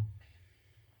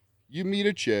you meet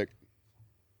a chick.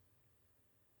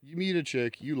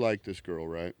 You like this girl,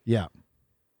 right? Yeah.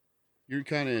 You're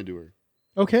kind of into her.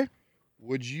 Okay.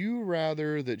 Would you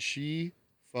rather that she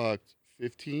fucked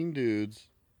 15 dudes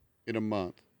in a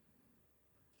month,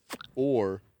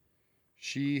 or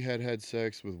she had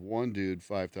sex with one dude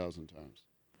 5,000 times?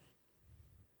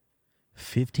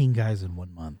 15 guys in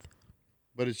 1 month.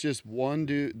 But it's just one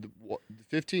dude.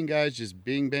 15 guys, just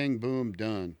bing, bang, boom,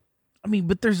 done. I mean,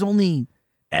 but there's only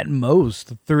at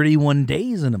most 31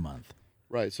 days in a month.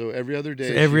 Right. So every other day.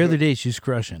 So every other day she's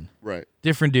crushing. Right.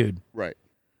 Different dude. Right.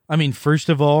 I mean, first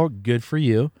of all, good for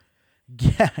you.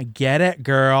 Get it,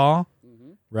 girl.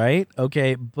 Mm-hmm. Right?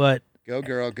 Okay, but Go,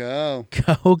 girl, go.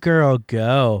 go, girl,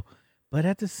 go. But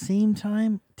at the same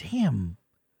time, damn.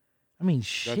 I mean,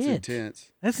 shit. That's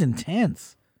intense. That's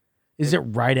intense. Is it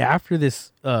right after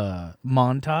this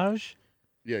montage?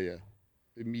 Yeah.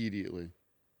 Immediately.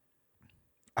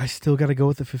 I still got to go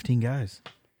with the 15 guys.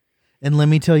 And let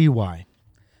me tell you why.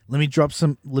 Let me drop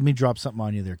something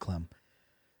on you there, Klemm.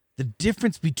 The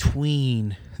difference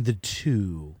between the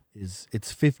two is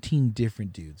it's 15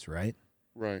 different dudes, right?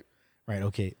 Right. Right,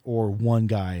 okay. Or one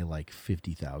guy like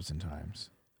 50,000 times.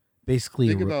 Basically,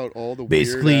 Think about all the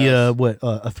basically weird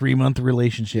a 3-month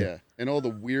relationship. Yeah, and all the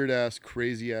weird ass,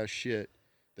 crazy ass shit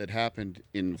that happened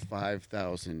in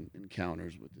 5,000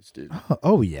 encounters with this dude.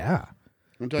 Oh yeah.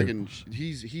 I'm talking.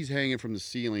 He's hanging from the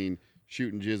ceiling,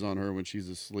 shooting jizz on her when she's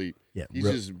asleep. Yeah,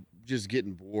 he's just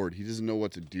getting bored. He doesn't know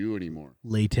what to do anymore.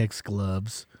 Latex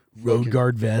gloves, road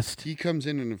guard vest. He comes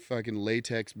in a fucking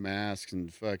latex mask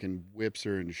and fucking whips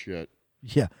her and shit.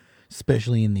 Yeah,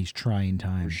 especially in these trying Or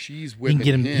times. she's He whipping can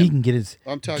get him. He can get his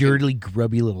dirty,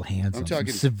 grubby little hands I'm on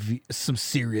talking- some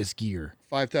serious gear.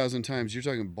 5,000 times. You're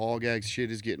talking ball gag shit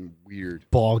is getting weird.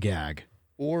 Ball gag,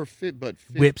 Or fit, but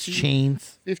 15, whips,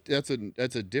 chains. 50,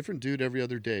 that's a different dude every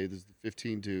other day. There's the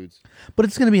 15 dudes, But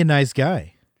it's gonna be a nice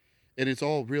guy. and it's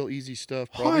all real easy stuff.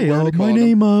 Hi, Probably wearing a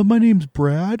condom. my name's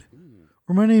Brad,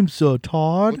 or my name's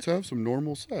Todd. Let's have some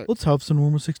normal sex. Let's have some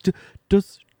normal sex.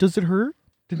 Does it hurt?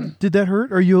 Did that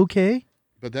hurt? Are you okay?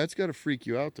 But that's got to freak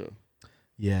you out, though.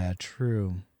 Yeah,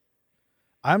 true.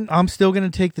 I'm still gonna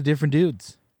take the different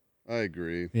dudes. I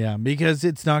agree. Yeah, because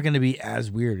it's not gonna be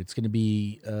as weird. It's gonna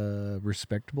be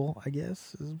respectable, I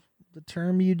guess, is the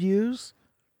term you'd use.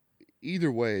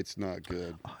 Either way, it's not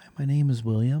good. Hi, my name is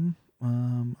William.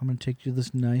 I'm gonna take you to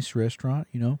this nice restaurant.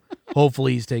 You know,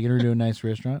 hopefully he's taking her to a nice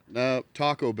restaurant. No,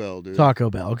 Taco Bell, dude.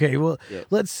 Taco Bell. Okay, well, Yeah.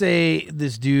 let's say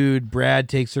this dude Brad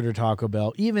takes her to Taco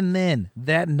Bell. Even then,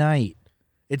 that night,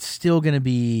 it's still gonna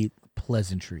be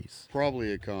pleasantries.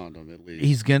 Probably a condom, at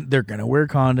least. They're gonna wear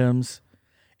condoms.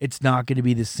 It's not gonna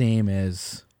be the same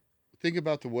as. Think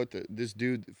about this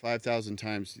dude 5,000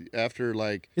 times after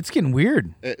It's getting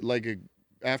weird.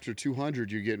 After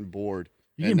 200, you're getting bored.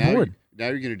 You're And getting bored. Now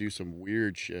you're gonna do some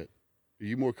weird shit. Are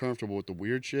you more comfortable with the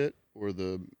weird shit or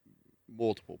the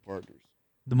multiple partners?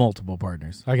 The multiple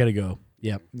partners. I gotta go.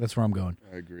 Yep, that's where I'm going.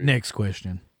 I agree. Next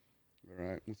question. All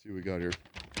right, let's see what we got here.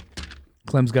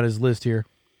 Clem's got his list here.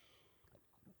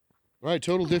 All right,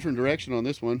 total different direction on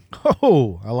this one.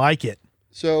 Oh, I like it.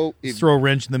 So Let's throw a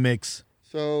wrench in the mix.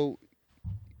 So,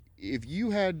 if you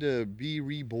had to be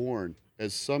reborn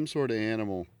as some sort of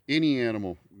animal, any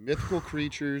animal, mythical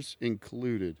creatures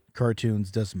included,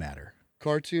 Cartoons doesn't matter.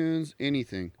 cartoons,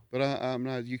 anything, but I'm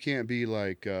not. You can't be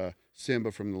like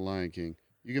Simba from The Lion King.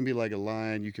 You can be like a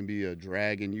lion. You can be a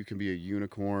dragon. You can be a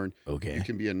unicorn. Okay. You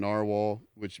can be a narwhal,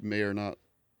 which may or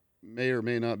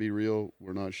may not be real.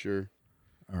 We're not sure,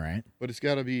 All right. but it's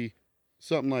got to be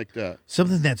something like that,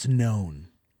 Something that's known.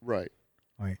 right?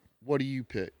 All right. What do you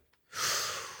pick?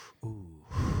 Ooh.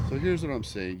 So here's what I'm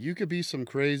saying. You could be some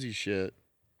crazy shit,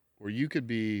 or you could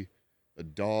be a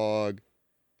dog.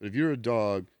 But if you're a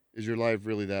dog, is your life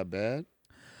really that bad?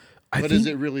 Is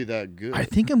it really that good? I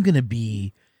think I'm gonna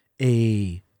be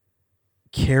a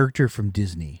character from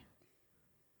Disney.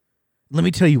 Let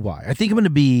me tell you why. I think I'm gonna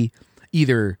be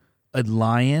either a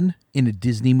lion in a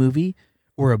Disney movie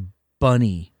or a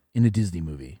bunny in a Disney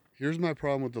movie. Here's my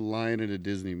problem with the lion in a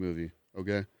Disney movie,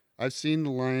 okay? I've seen the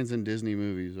lions in Disney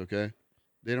movies, okay?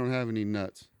 They don't have any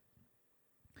nuts.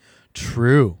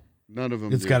 True. None of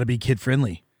them It's do. got to be kid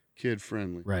friendly. Kid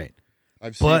friendly. Right.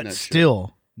 I've seen that But shit.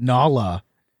 still, Nala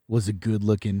was a good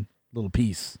looking little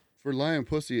piece. For lion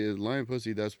pussy,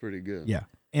 that's pretty good. Yeah.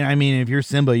 And I mean, if you're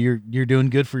Simba, you're doing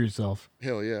good for yourself.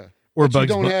 Hell yeah. Or but you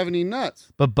Bugs don't Bu- have any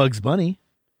nuts. But Bugs Bunny,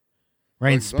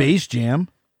 right? Bugs in Space Jam.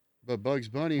 But Bugs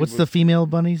Bunny What's was the female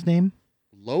bunny's name?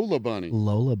 Lola Bunny.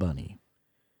 Lola Bunny.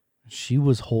 She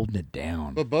was holding it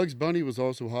down. But Bugs Bunny was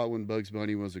also hot when Bugs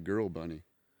Bunny was a girl bunny.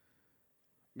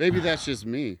 Maybe that's just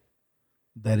me.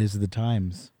 That is the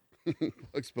times.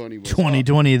 Bugs Bunny was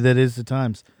 2020, that is the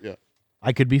times. Yeah.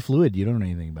 I could be fluid. You don't know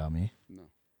anything about me. No.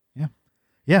 Yeah.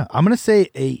 Yeah. I'm going to say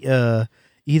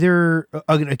either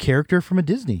a character from a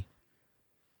Disney.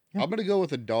 Yeah. I'm going to go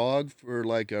with a dog for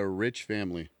like a rich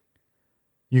family.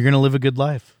 You're going to live a good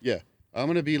life. Yeah. I'm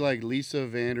going to be like Lisa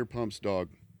Vanderpump's dog.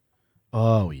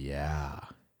 Oh yeah.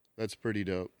 That's pretty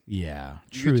dope. Yeah.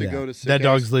 You True get to that. go to That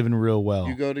dog's sick-ass- living real well.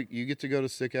 You get to go to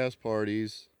sick ass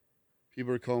parties.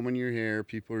 People are combing your hair.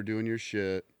 People are doing your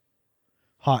shit.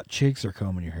 Hot chicks are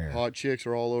combing your hair. Hot chicks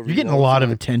are all over. You're you getting a all the lot of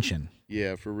time. attention.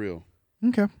 Yeah, for real.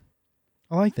 Okay.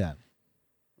 I like that.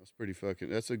 That's pretty fucking.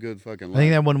 That's a good fucking. I think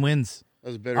life. that one wins.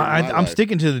 That's better. Than my I'm life.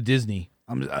 sticking to the Disney.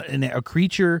 I'm a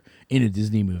creature in a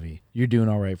Disney movie. You're doing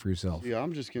all right for yourself. Yeah,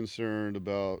 I'm just concerned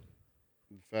about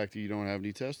the fact that you don't have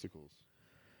any testicles.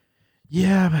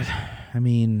 Yeah, but I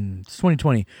mean, it's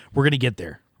 2020. We're gonna get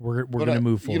there. We're gonna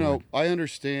move forward. You know, I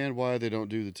understand why they don't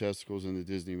do the testicles in the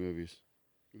Disney movies.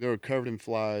 They're covered in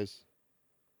flies.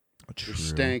 True.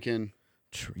 They're stanking.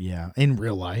 Yeah, in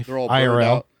real life, They're all burned IRL.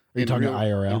 out. Are you talking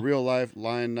IRL? In real life,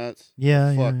 lion nuts.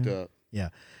 Yeah, fucked yeah. up. Yeah,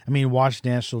 I mean, watch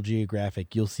National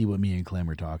Geographic. You'll see what me and Klemm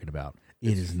are talking about.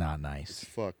 It is not It's nice.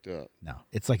 fucked up. No,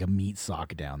 it's like a meat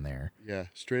sock down there. Yeah,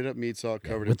 straight up meat saw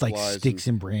covered with in like flies sticks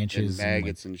and branches, and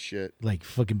maggots and shit. like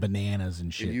fucking bananas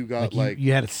and shit. you got,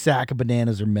 you had a sack of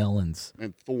bananas or melons.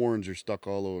 And thorns are stuck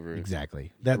all over it.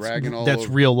 Exactly. That's Dragging all over-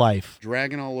 real life.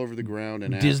 Dragging all over the ground.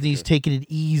 And Disney's taking it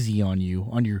easy on you,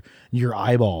 on your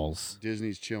eyeballs,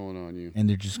 Disney's chilling on you. and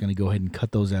they're just going to go ahead and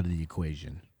cut those out of the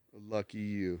equation. Lucky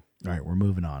you. All right, we're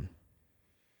moving on.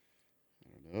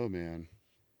 Oh man.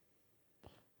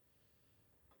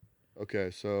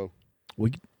 Okay, so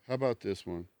We how about this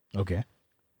one? okay.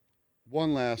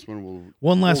 One last one. We'll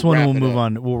One, wrap and we'll it move up.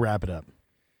 on. We'll wrap it up.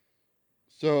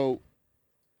 So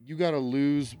you got to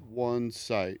lose one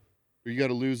sight, or you got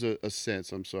to lose a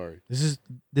sense. I'm sorry.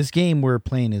 This game we're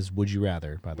playing is Would You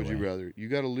Rather. By the Would way, you rather? You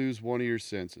got to lose one of your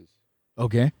senses: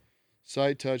 okay.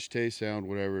 sight, touch, taste, sound,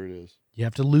 whatever it is. You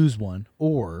have to lose one,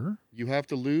 or You have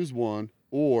to lose one,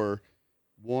 or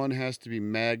one has to be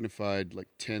magnified like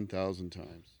 10,000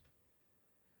 times.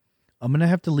 I'm gonna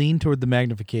have to lean toward the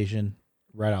magnification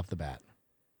right off the bat.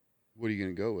 What are you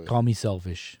going to go with? Call me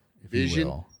selfish, if Vision? you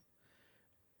will.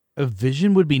 A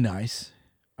vision would be nice.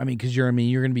 I mean, because you're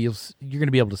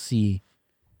gonna be able to see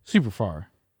super far.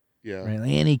 Yeah. Right?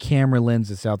 Like any camera lens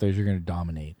that's out there, you're gonna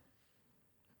dominate.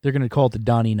 They're gonna call it the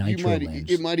Donny Nitro lens.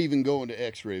 It might even go into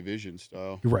X-ray vision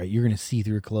style. You're right. You're gonna see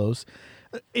through clothes.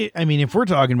 I mean, if we're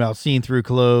talking about seeing through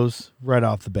clothes right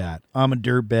off the bat, I'm a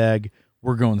dirtbag.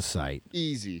 We're going sight.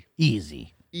 Easy.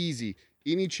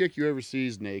 Any chick you ever see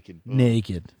is naked. Boom.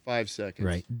 Naked. 5 seconds.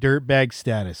 Right. Dirtbag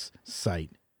status. Sight.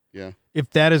 Yeah. If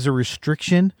that is a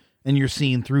restriction and you're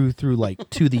seeing through like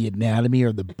to the anatomy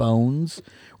or the bones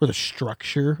or the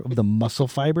structure of the muscle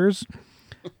fibers,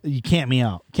 you count me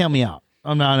out.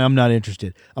 I'm not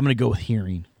interested. I'm going to go with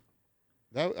hearing.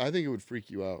 I think it would freak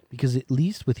you out. Because at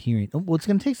least with hearing, well, it's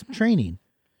going to take some training.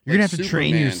 You're going to have to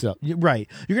train Superman. yourself. Right.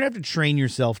 You're going to have to train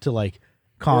yourself to like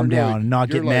calm Or no, down and not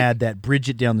you're get like- mad that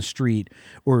Bridget down the street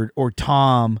or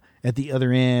Tom at the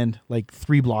other end, like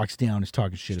 3 blocks down, is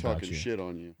talking shit Just about talking you. shit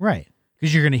on you. Right.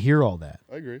 Because you're going to hear all that.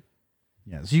 I agree.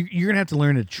 Yeah. So you're going to have to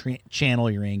learn to channel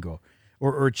your anger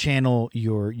or channel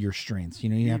your strengths. You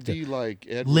know, you have You'd to be like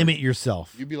Edward. limit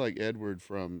yourself. You'd be like Edward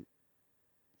from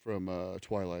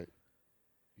Twilight.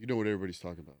 You know what everybody's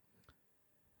talking about.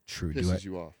 True. Pisses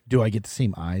you off. Do I get the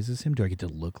same eyes as him? Do I get to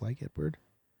look like Edward?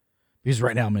 Because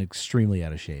right now I'm extremely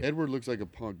out of shape. Edward looks like a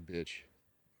punk bitch.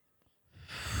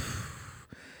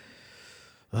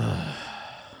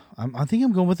 I think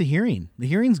I'm going with the hearing. The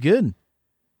hearing's good.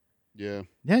 Yeah.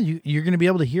 Yeah, you're going to be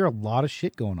able to hear a lot of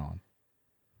shit going on.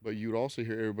 But you'd also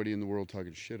hear everybody in the world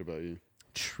talking shit about you.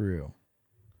 True.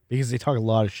 Because they talk a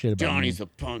lot of shit about Johnny's me. a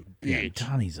punk Yeah, bitch.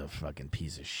 Johnny's a fucking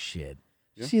piece of shit.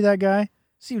 Yeah. See that guy?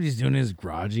 See what he's doing in his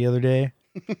garage the other day?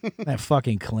 That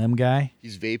fucking Klemm guy?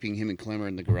 He's vaping. Him and Klemm are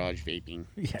in the garage vaping.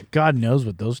 Yeah, God knows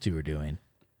what those two are doing.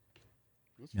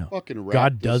 Let's No. fucking wrap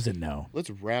God this- doesn't know. Let's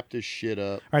wrap this shit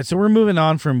up. All right, so we're moving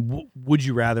on from Would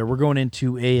You Rather. We're going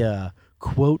into a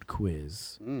quote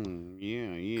quiz.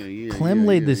 Yeah. Klemm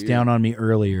laid this down on me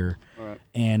earlier, All right.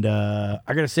 and I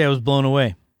got to say I was blown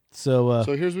away. So,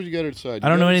 So here's what you got to decide. I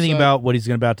don't know anything about what he's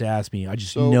about to ask me. I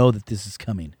just know that this is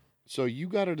coming. So you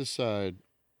got to decide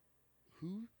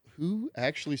who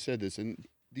actually said this, and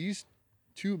these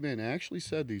two men actually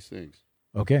said these things.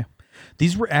 Okay.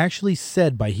 These were actually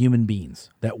said by human beings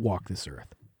that walk this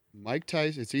earth. Mike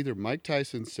Tyson. It's either Mike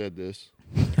Tyson said this,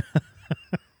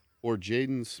 or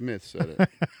Jaden Smith said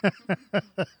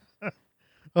it.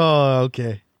 Oh,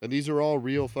 okay. And these are all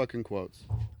real fucking quotes.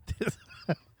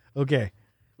 Okay.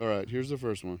 All right, here's the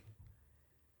first one.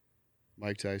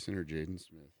 Mike Tyson or Jaden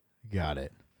Smith. Got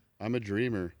it. I'm a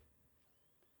dreamer.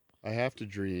 I have to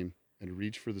dream and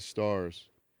reach for the stars.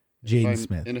 Jaden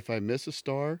Smith. And if I miss a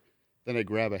star, then I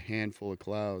grab a handful of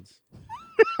clouds.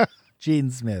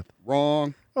 Jaden Smith.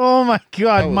 Wrong. Oh my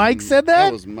God, Mike said that?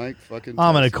 That was Mike fucking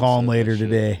I'm going to Tyson call him said later that shit.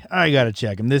 today. I got to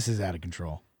check him. This is out of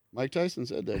control. Mike Tyson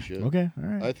said that shit. Okay, all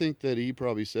right. I think that he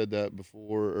probably said that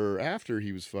before or after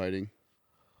he was fighting,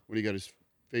 when he got his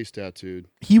face tattooed.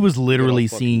 He was literally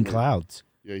fucking seeing weird. clouds.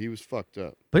 Yeah, he was fucked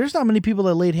up. But there's not many people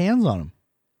that laid hands on him.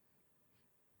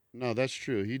 No, that's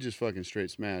true. He just fucking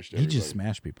straight smashed He everybody. just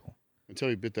smashed people. Until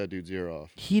he bit that dude's ear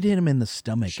off. He'd hit him in the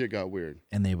stomach, Shit got weird.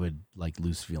 and they would like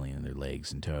lose feeling in their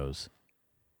legs and toes.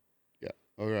 Yeah.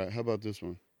 All right. How about this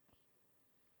one?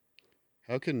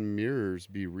 How can mirrors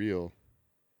be real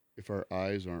if our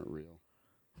eyes aren't real?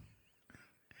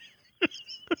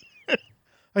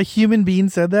 A human being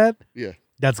said that? Yeah.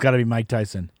 That's got to be Mike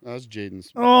Tyson. That's Jaden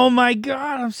Smith. Oh my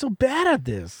God, I'm so bad at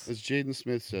this. That's Jaden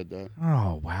Smith said that.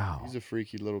 Oh wow. He's a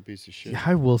freaky little piece of shit. Yeah,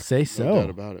 I will say so. No doubt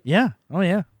about it. Yeah. Oh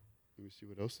yeah. Let me see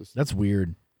what else this is. That's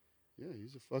weird. Yeah,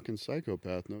 he's a fucking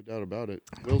psychopath, no doubt about it.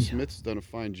 Will Smith's done a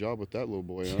fine job with that little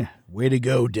boy, huh? Yeah. Way to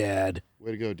go, Dad.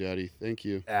 Way to go, Daddy. Thank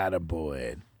you.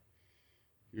 Attaboy.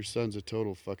 Your son's a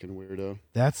total fucking weirdo.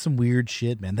 That's some weird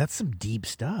shit, man. That's some deep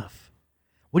stuff.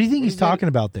 What do you think What he's is that? talking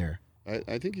about there?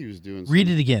 I think he was doing Read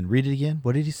some- it again. Read it again.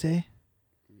 What did he say?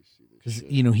 Let me see this Because, shit.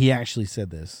 you know, he actually said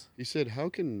this. He said, how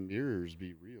can mirrors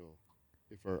be real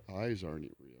if our eyes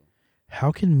aren't real?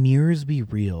 How can mirrors be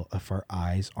real if our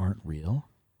eyes aren't real?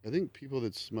 I think people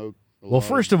that smoke Well,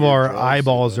 first of all, our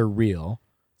eyeballs are real.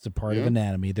 It's a part of Yeah.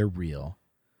 anatomy. They're real.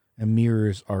 And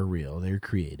mirrors are real. They're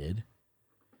created.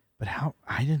 But how?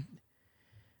 I didn't.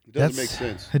 It doesn't make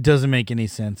sense. It doesn't make any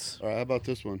sense. All right, how about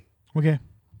this one? Okay.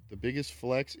 The biggest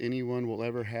flex anyone will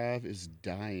ever have is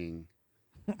dying.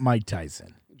 Mike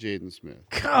Tyson. Jaden Smith.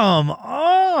 Come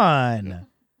on. Yeah.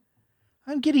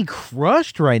 I'm getting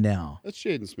crushed right now. That's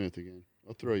Jaden Smith again.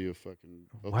 I'll throw you a fucking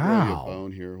throw you Wow. a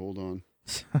bone here. Hold on.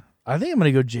 I think I'm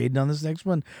going to go Jaden on this next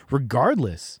one,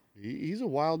 regardless. He's a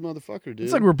wild motherfucker, dude.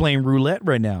 It's like we're playing roulette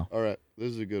right now. All right,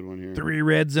 this is a good one here. 3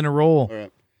 reds in a roll. All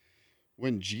right.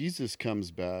 When Jesus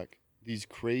comes back, these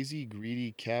crazy,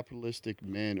 greedy, capitalistic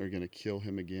men are going to kill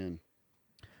him again.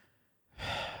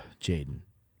 Jaden.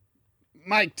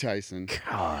 Mike Tyson.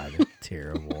 God,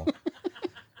 terrible.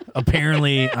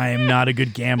 Apparently, I am not a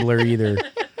good gambler either.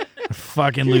 I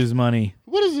fucking lose money.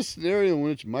 What is the scenario in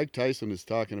which Mike Tyson is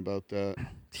talking about that?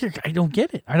 I don't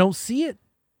get it. I don't see it.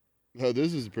 Oh,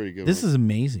 this is a pretty good This one. is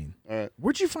amazing. All right.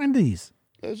 Where'd you find these?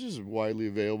 That's just widely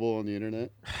available on the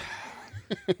internet.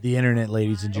 The internet,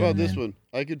 ladies and How about gentlemen. this one?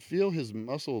 I could feel his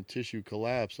muscle tissue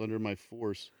collapse under my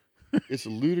force. It's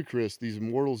ludicrous these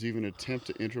mortals even attempt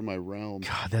to enter my realm.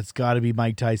 God, that's got to be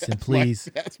Mike Tyson, please.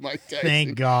 That's Mike Tyson.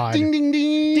 Thank God. Ding, ding,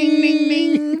 ding. Ding, ding,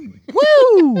 ding.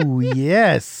 Woo!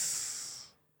 Yes.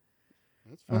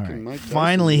 That's All fucking right. Mike Tyson.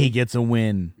 Finally, he dude. gets a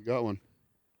win. You got one.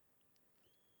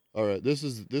 All right, this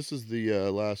is the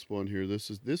last one here.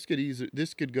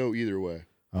 This could go either way.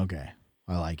 Okay.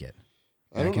 I like it.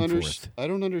 I Back don't and forth. I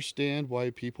don't understand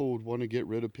why people would want to get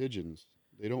rid of pigeons.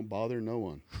 They don't bother no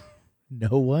one.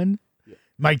 No one? Yeah.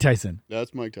 Mike Tyson.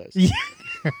 That's Mike Tyson.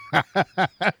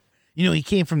 You know, he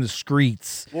came from the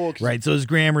streets, Well, 'cause- right? So his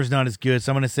grammar's not as good. So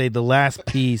I'm going to say the last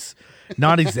piece,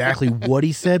 not exactly what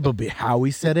he said, but how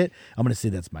he said it. I'm going to say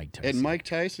that's Mike Tyson. And Mike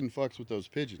Tyson fucks with those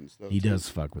pigeons. Though, He too. does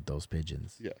fuck with those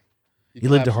pigeons. Yeah. He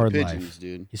lived a claps the hard pigeons, life.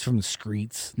 dude. He's from the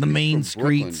streets, the main from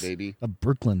Brooklyn, streets baby. of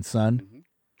Brooklyn, son. Mhm.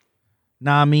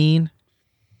 Nah, I mean,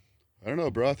 I don't know,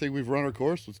 bro. I think we've run our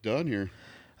course. What's done here?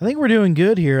 I think we're doing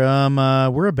good here.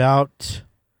 We're about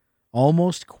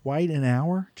almost quite an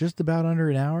hour, just about under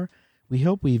an hour. We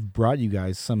hope we've brought you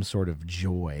guys some sort of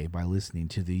joy by listening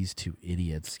to these two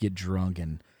idiots get drunk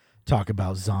and talk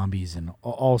about zombies and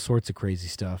all sorts of crazy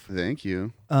stuff. Thank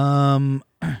you. We're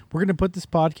going to put this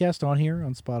podcast on here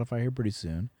on Spotify here pretty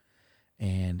soon.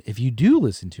 And if you do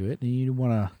listen to it and you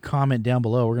want to comment down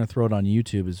below, we're going to throw it on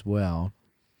YouTube as well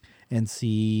and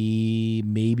see,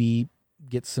 maybe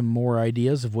get some more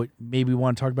ideas of what maybe we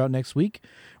want to talk about next week.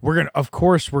 Of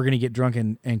course, we're going to get drunk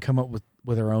and come up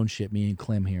with our own shit, me and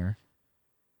Klemm here.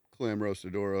 Clam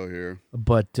Roastadoro here.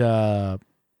 But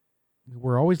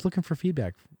we're always looking for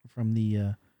feedback from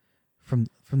the from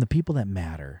the people that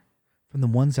matter, from the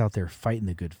ones out there fighting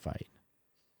the good fight.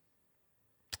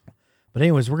 But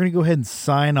anyways, we're going to go ahead and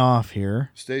sign off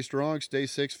here. Stay strong. Stay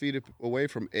 6 feet away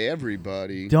from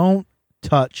everybody. Don't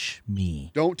touch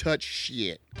me. Don't touch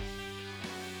shit.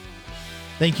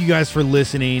 Thank you guys for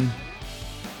listening,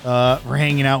 for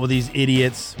hanging out with these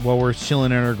idiots while we're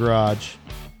chilling in our garage.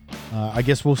 I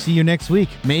guess we'll see you next week.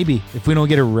 Maybe, if we don't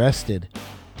get arrested.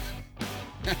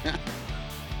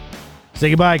 Say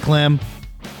goodbye, Clem.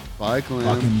 Bye, Clam.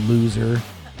 Fucking loser.